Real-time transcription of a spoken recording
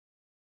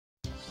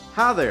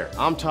Hi there,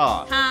 I'm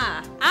Todd.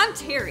 Hi, I'm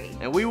Terry.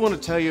 And we want to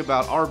tell you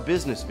about our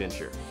business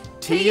venture,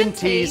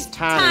 TnT's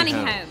Tiny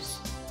Homes.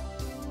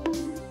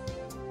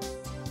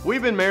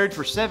 We've been married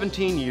for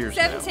 17 years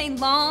 17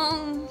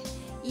 long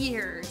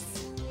years.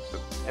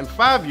 And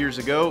 5 years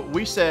ago,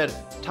 we said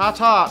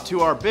ta-ta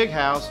to our big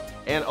house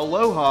and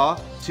aloha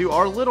to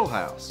our little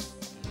house.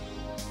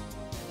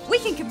 We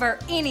can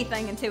convert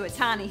anything into a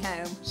tiny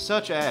home.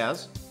 Such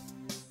as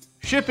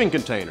shipping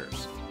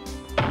containers,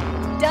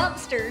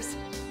 Dumpsters,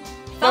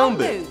 phone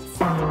booths,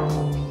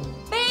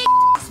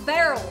 big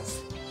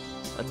barrels,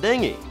 a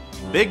dinghy,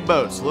 big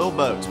boats, little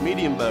boats,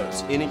 medium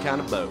boats, any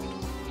kind of boat,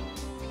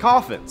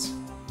 coffins.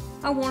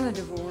 I want a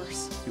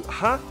divorce.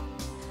 Huh?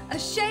 A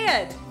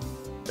shed.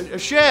 A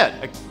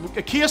shed,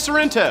 a Kia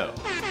Sorrento.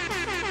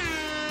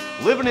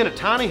 Living in a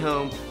tiny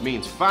home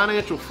means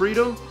financial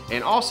freedom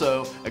and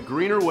also a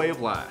greener way of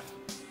life.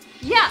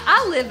 Yeah,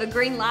 I live a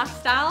green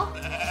lifestyle.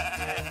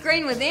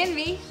 Green with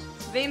envy.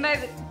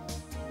 Anybody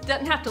that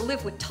doesn't have to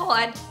live with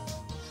Todd.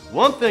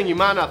 One thing you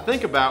might not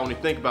think about when you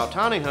think about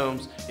tiny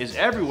homes is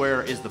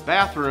everywhere is the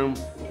bathroom,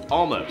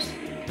 almost.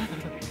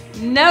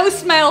 No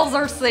smells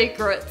or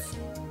secrets.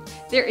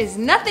 There is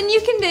nothing you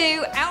can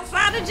do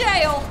outside of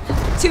jail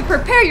to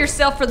prepare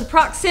yourself for the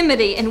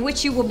proximity in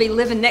which you will be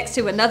living next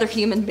to another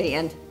human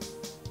being.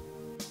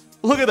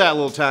 Look at that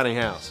little tiny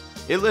house.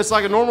 It's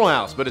like a normal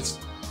house, but it's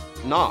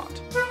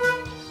not.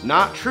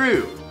 Not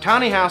true.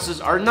 Tiny houses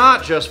are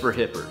not just for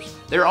hippers.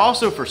 They're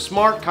also for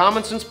smart,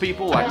 common sense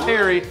people like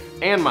Terry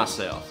and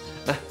myself.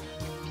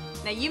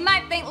 Now you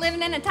might think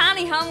living in a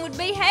tiny home would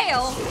be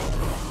hell.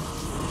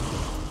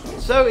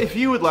 So if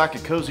you would like a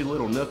cozy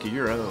little nook of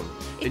your own,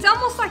 It's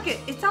almost like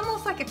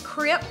a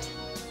crypt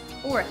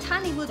or a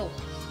tiny little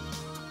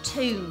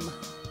tomb.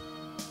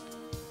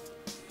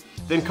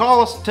 then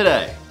call us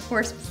today.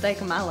 Worst mistake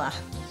of my life.